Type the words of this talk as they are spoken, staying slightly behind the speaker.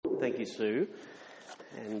Thank you, Sue.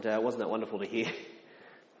 And wasn't that wonderful to hear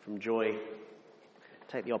from Joy?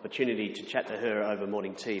 Take the opportunity to chat to her over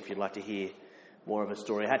morning tea if you'd like to hear more of her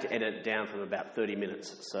story. I had to edit it down from about 30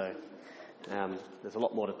 minutes, so there's a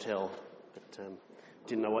lot more to tell, but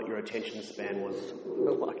didn't know what your attention span was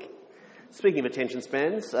like. Speaking of attention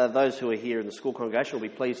spans, those who are here in the school congregation will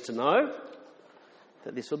be pleased to know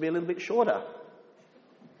that this will be a little bit shorter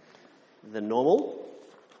than normal.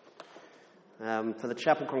 For the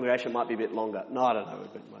chapel congregation, it might be a bit longer. No, I don't know.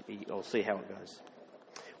 It might be. I'll see how it goes.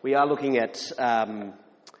 We are looking at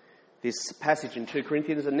this passage in 2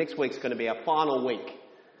 Corinthians, and next week's going to be our final week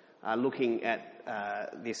looking at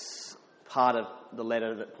this part of the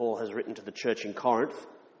letter that Paul has written to the church in Corinth.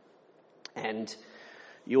 And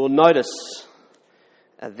you'll notice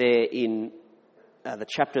there in the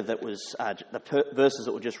chapter that was, verses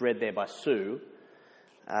that were just read there by Sue,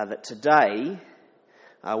 that today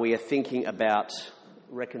we are thinking about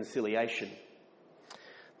reconciliation.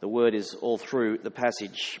 The word is all through the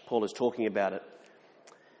passage. Paul is talking about it.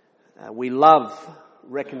 We love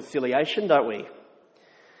reconciliation, don't we?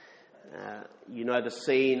 You know the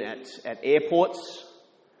scene at airports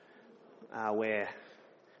where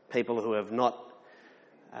people who have not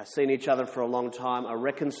seen each other for a long time are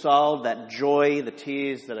reconciled. That joy, the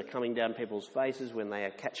tears that are coming down people's faces when they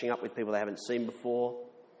are catching up with people they haven't seen before.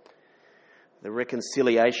 The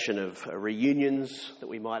reconciliation of reunions that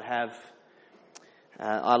we might have.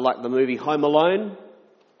 I like the movie Home Alone.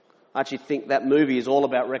 I actually think that movie is all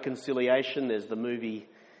about reconciliation. There's the movie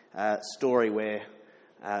story where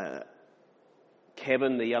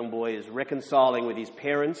Kevin, the young boy, is reconciling with his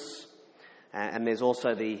parents. And there's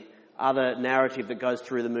also the other narrative that goes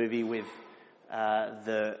through the movie with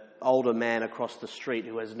the older man across the street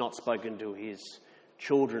who has not spoken to his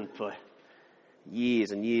children for years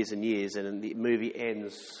and years and years, and the movie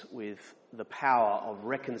ends with the power of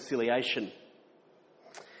reconciliation.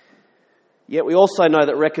 Yet we also know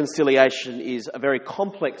that reconciliation is a very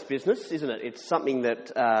complex business, isn't it? It's something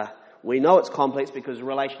that we know it's complex because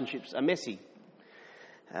relationships are messy.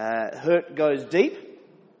 Hurt goes deep,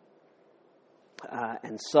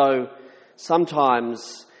 and so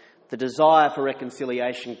sometimes the desire for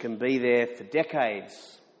reconciliation can be there for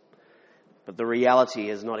decades, but the reality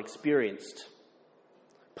is not experienced.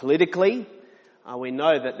 Politically, we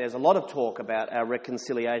know that there's a lot of talk about our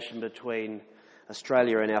reconciliation between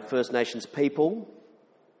Australia and our First Nations people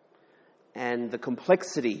and the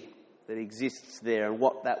complexity that exists there and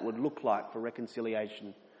what that would look like for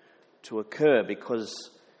reconciliation to occur, because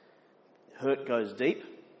hurt goes deep,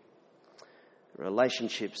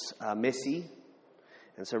 relationships are messy,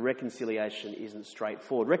 and so reconciliation isn't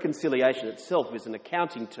straightforward. Reconciliation itself is an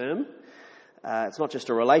accounting term. It's not just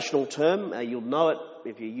a relational term. You'll know it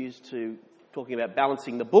if you're used to talking about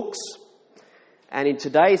balancing the books. And in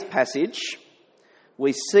today's passage,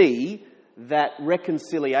 we see that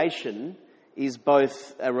reconciliation is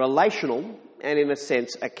both a relational and, in a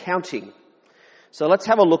sense, accounting. So let's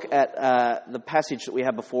have a look at the passage that we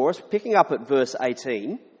have before us, picking up at verse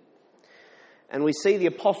 18. And we see the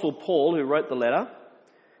Apostle Paul, who wrote the letter,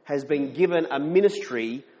 has been given a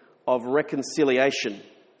ministry of reconciliation.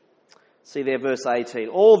 See there, verse 18.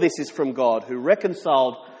 All this is from God, who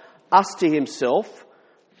reconciled us to himself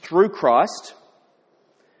through Christ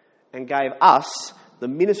and gave us the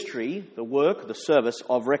ministry, the work, the service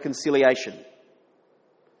of reconciliation.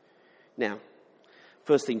 Now,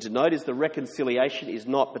 first thing to note is the reconciliation is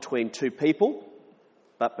not between two people,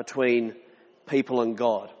 but between people and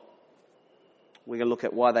God. We're going to look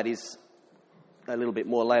at why that is a little bit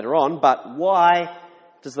more later on, but why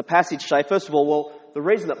does the passage say? First of all, well, the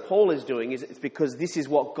reason that Paul is doing is it's because this is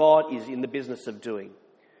what God is in the business of doing.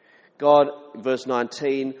 God, verse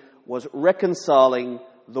 19, was reconciling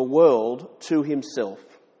the world to himself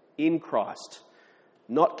in Christ,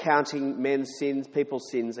 not counting men's sins, people's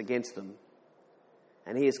sins against them.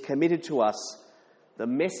 And he has committed to us the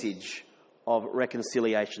message of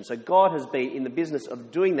reconciliation. So God has been in the business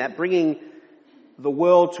of doing that, bringing the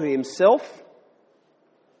world to himself.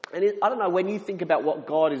 And I don't know, when you think about what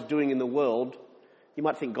God is doing in the world, you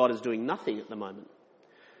might think God is doing nothing at the moment.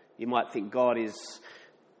 You might think God is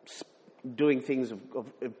doing things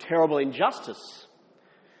of terrible injustice.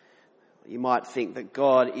 You might think that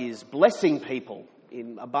God is blessing people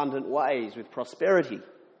in abundant ways with prosperity.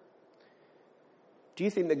 Do you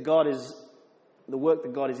think that the work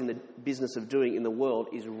that God is in the business of doing in the world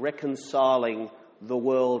is reconciling the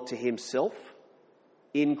world to himself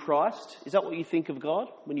in Christ? Is that what you think of God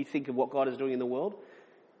when you think of what God is doing in the world?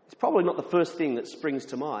 It's probably not the first thing that springs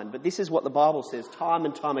to mind, but this is what the Bible says time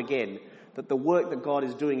and time again, that the work that God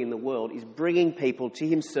is doing in the world is bringing people to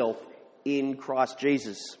himself in Christ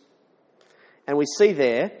Jesus. And we see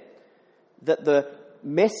there that the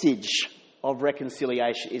message of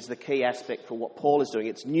reconciliation is the key aspect for what Paul is doing.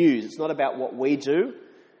 It's news. It's not about what we do.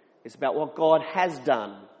 It's about what God has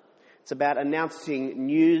done. It's about announcing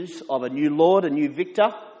news of a new Lord, a new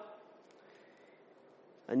victor,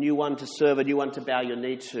 a new one to serve, a new one to bow your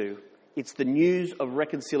knee to. It's the news of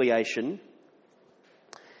reconciliation.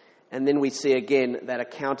 And then we see again that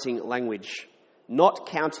accounting language, not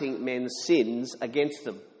counting men's sins against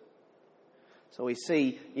them. So we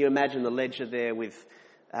see, you imagine the ledger there with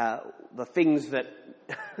the things that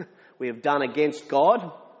we have done against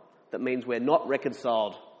God. That means we're not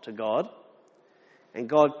reconciled to God. And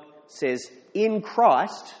God says, in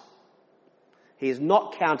Christ, he is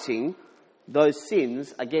not counting those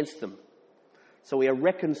sins against them. So we are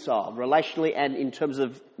reconciled relationally and in terms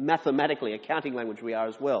of mathematically, accounting language, we are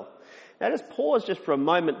as well. Now just pause just for a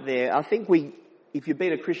moment there. I think if you've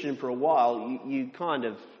been a Christian for a while, you kind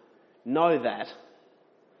of know that.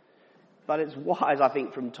 But it's wise, I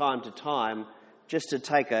think, from time to time, just to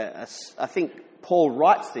take I think Paul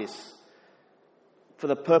writes this for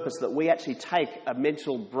the purpose that we actually take a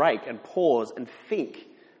mental break and pause and think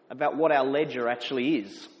about what our ledger actually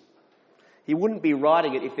is. He wouldn't be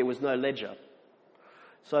writing it if there was no ledger.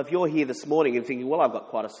 So if you're here this morning and thinking, well, I've got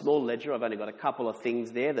quite a small ledger, I've only got a couple of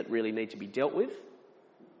things there that really need to be dealt with,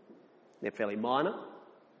 they're fairly minor.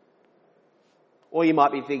 Or you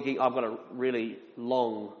might be thinking, I've got a really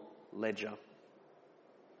long ledger.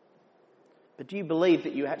 But do you believe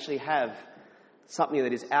that you actually have something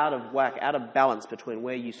that is out of whack, out of balance between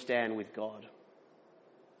where you stand with God?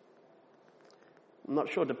 I'm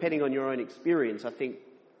not sure, depending on your own experience, I think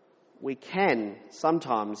we can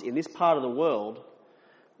sometimes, in this part of the world,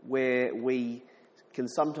 where we can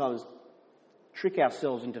sometimes trick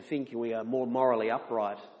ourselves into thinking we are more morally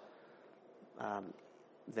upright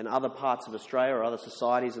than other parts of Australia or other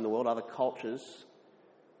societies in the world, other cultures,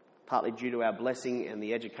 partly due to our blessing and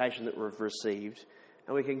the education that we've received.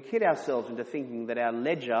 And we can kid ourselves into thinking that our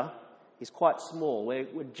ledger is quite small. We're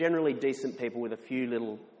generally decent people with a few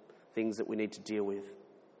little things that we need to deal with.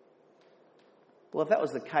 Well, if that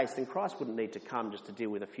was the case, then Christ wouldn't need to come just to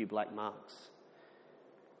deal with a few black marks.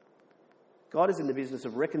 God is in the business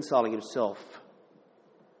of reconciling himself,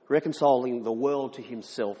 reconciling the world to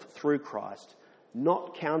himself through Christ,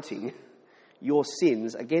 not counting your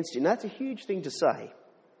sins against you. And that's a huge thing to say.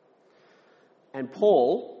 And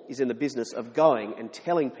Paul is in the business of going and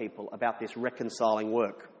telling people about this reconciling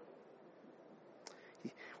work.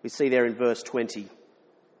 We see there in verse 20.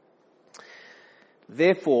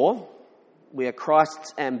 Therefore, we are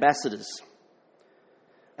Christ's ambassadors,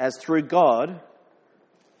 as though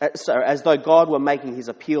God were making his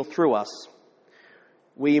appeal through us.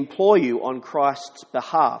 We implore you on Christ's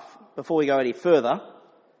behalf. Before we go any further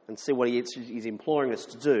and see what he's imploring us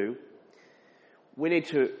to do, we need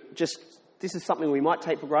to this is something we might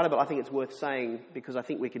take for granted, but I think it's worth saying because I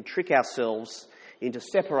think we can trick ourselves into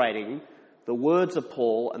separating the words of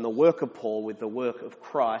Paul and the work of Paul with the work of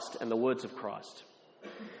Christ and the words of Christ.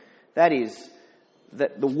 That is,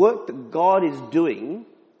 that the work that God is doing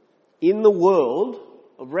in the world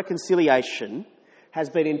of reconciliation has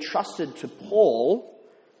been entrusted to Paul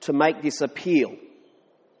to make this appeal.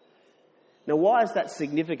 Now, why is that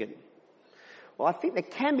significant? Well, I think there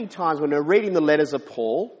can be times when we're reading the letters of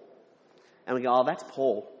Paul and we go, oh, that's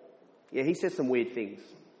Paul. Yeah, he says some weird things.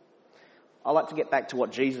 I like to get back to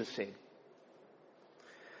what Jesus said.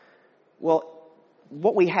 Well,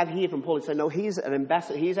 what we have here from Paul is saying, no, he is an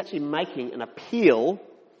ambassador. He is actually making an appeal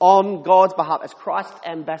on God's behalf as Christ's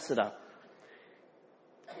ambassador.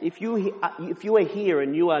 If you are here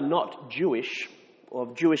and you are not Jewish or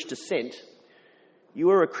of Jewish descent, you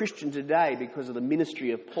are a Christian today because of the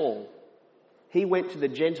ministry of Paul. He went to the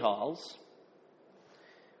Gentiles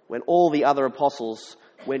when all the other apostles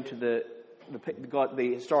went to the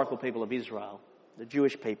historical people of Israel, the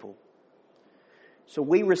Jewish people. So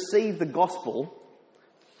we receive the gospel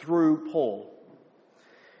through Paul.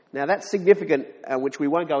 Now that's significant, which we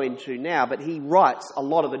won't go into now, but he writes a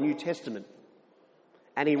lot of the New Testament.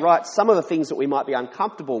 And he writes some of the things that we might be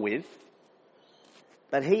uncomfortable with,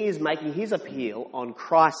 but he is making his appeal on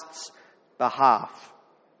Christ's behalf.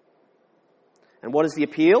 And what is the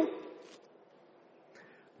appeal?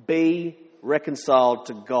 Be reconciled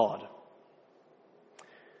to God.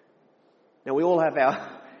 Now we all have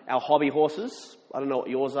our hobby horses. I don't know what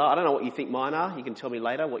yours are. I don't know what you think mine are. You can tell me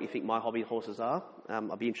later what you think my hobby horses are.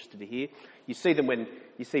 I'd be interested to hear. You see them when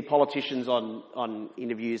you see politicians on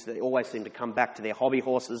interviews. They always seem to come back to their hobby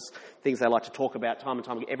horses, things they like to talk about time and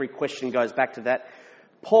time again. Every question goes back to that.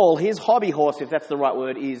 Paul, his hobby horse, if that's the right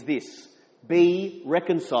word, is this: be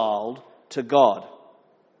reconciled to God.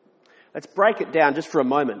 Let's break it down just for a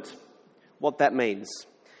moment, what that means.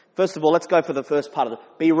 First of all, let's go for the first part of it.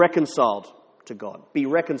 Be reconciled to God. Be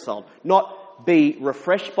reconciled. Not be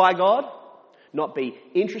refreshed by God, not be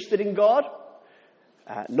interested in God,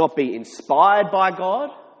 not be inspired by God,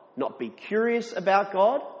 not be curious about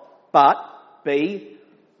God, but be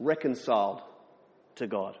reconciled to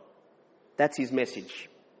God. That's his message.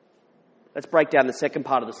 Let's break down the second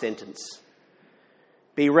part of the sentence.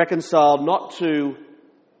 Be reconciled not to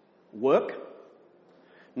work,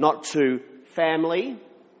 not to family,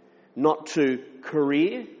 not to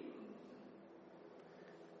career,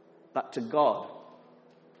 but to God.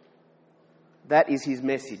 That is his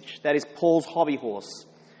message. That is Paul's hobby horse.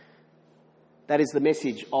 That is the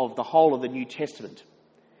message of the whole of the New Testament.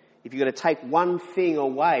 If you're going to take one thing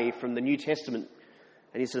away from the New Testament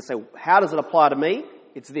and you sort of say, how does it apply to me?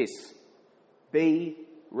 It's this. Be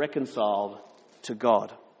reconciled to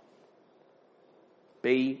God.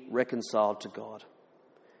 Be reconciled to God.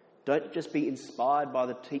 Don't just be inspired by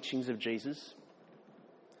the teachings of Jesus.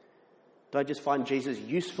 Don't just find Jesus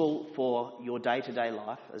useful for your day-to-day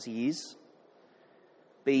life as he is.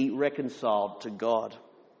 Be reconciled to God.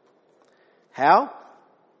 How?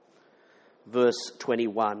 Verse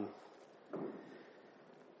 21.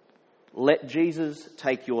 Let Jesus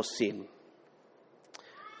take your sin.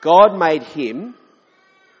 God made him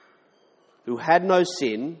who had no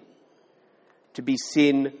sin to be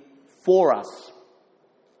sin for us,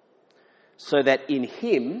 so that in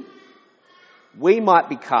him we might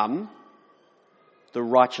become the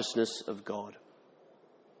righteousness of God.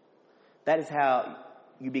 That is how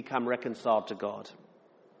you become reconciled to God.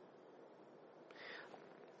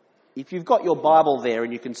 If you've got your Bible there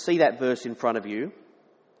and you can see that verse in front of you,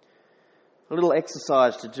 a little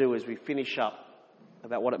exercise to do as we finish up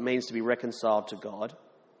about what it means to be reconciled to God.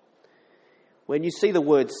 When you see the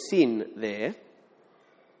word sin there,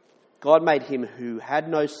 God made him who had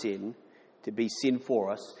no sin to be sin for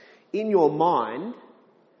us. In your mind,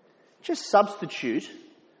 just substitute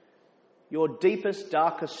your deepest,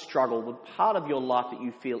 darkest struggle, the part of your life that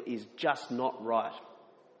you feel is just not right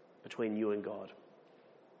between you and God.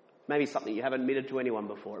 Maybe something you haven't admitted to anyone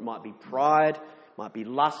before. It might be pride, it might be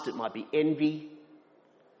lust, it might be envy.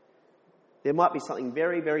 There might be something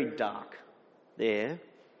very, very dark there.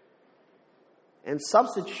 And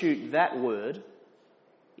substitute that word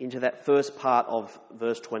into that first part of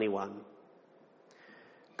verse 21.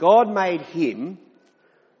 God made him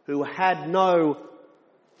who had no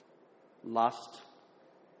lust,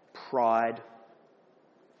 pride,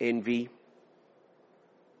 envy,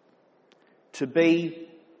 to be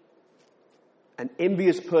an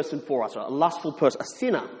envious person for us, or a lustful person, a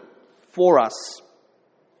sinner for us.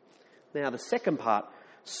 Now the second part,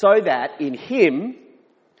 so that in him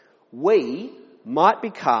we might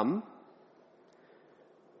become,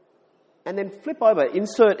 and then flip over,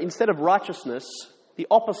 insert, instead of righteousness, the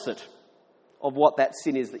opposite of what that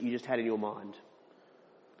sin is that you just had in your mind.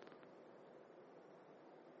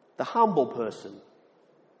 The humble person,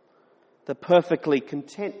 the perfectly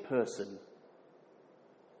content person,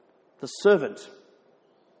 the servant,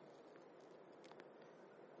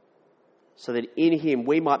 so that in him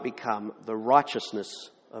we might become the righteousness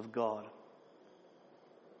of God.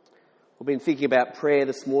 We've been thinking about prayer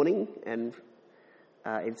this morning and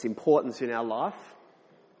its importance in our life.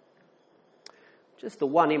 Just the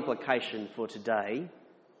one implication for today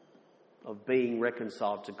of being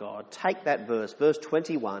reconciled to God. Take that verse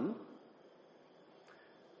 21,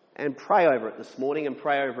 and pray over it this morning and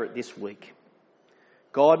pray over it this week.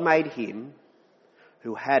 God made him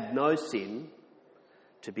who had no sin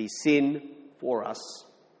to be sin for us,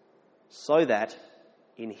 so that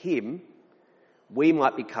in him we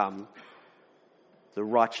might become the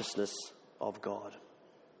righteousness of God.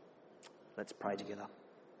 Let's pray together.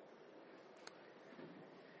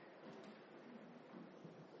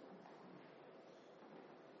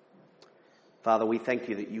 Father, we thank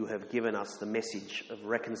you that you have given us the message of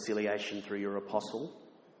reconciliation through your apostle.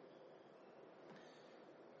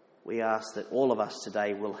 We ask that all of us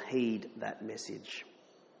today will heed that message.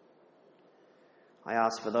 I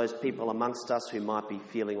ask for those people amongst us who might be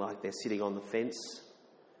feeling like they're sitting on the fence,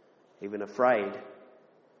 even afraid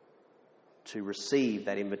to receive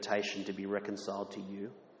that invitation to be reconciled to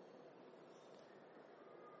you.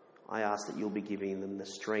 I ask that you'll be giving them the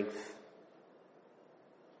strength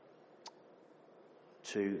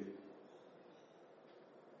to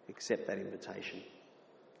accept that invitation,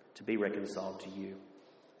 to be reconciled to you,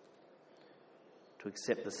 to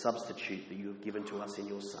accept the substitute that you have given to us in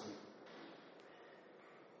your Son.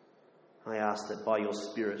 I ask that by your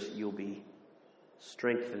Spirit you'll be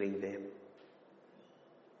strengthening them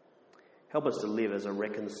Help us to live as a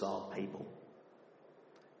reconciled people,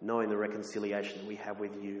 knowing the reconciliation that we have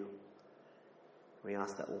with you. We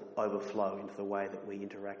ask that will overflow into the way that we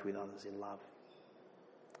interact with others in love.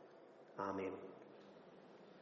 Amen.